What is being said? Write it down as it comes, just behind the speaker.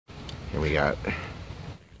Here we got,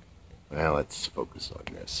 well, let's focus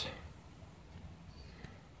on this.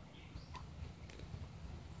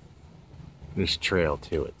 This trail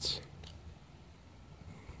too, it's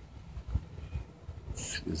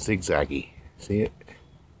zigzaggy. See it?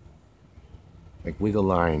 Like wiggle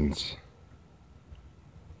lines.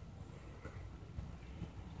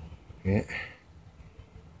 Yeah.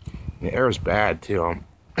 The air's bad too.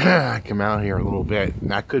 I come out here a little bit,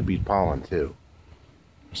 and that could be pollen too.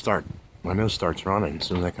 My nose starts running as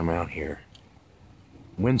soon as I come out here.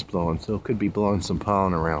 Wind's blowing, so it could be blowing some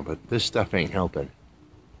pollen around, but this stuff ain't helping.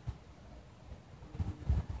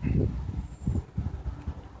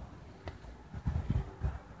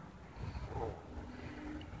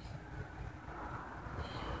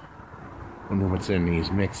 Wonder what's in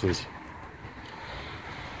these mixes.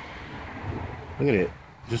 Look at it.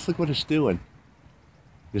 Just look what it's doing.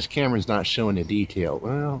 This camera's not showing the detail.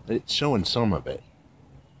 Well, it's showing some of it.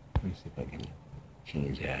 Let me see if I can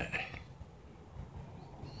change that.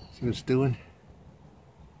 See what it's doing?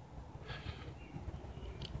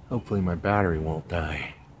 Hopefully my battery won't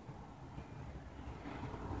die.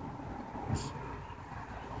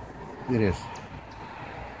 Look at this.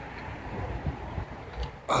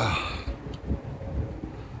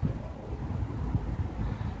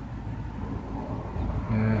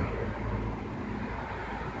 Yeah.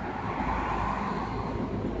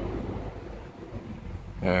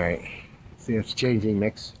 Alright. See, it's changing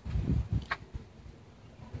mix.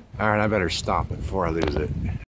 Alright, I better stop it before I lose it.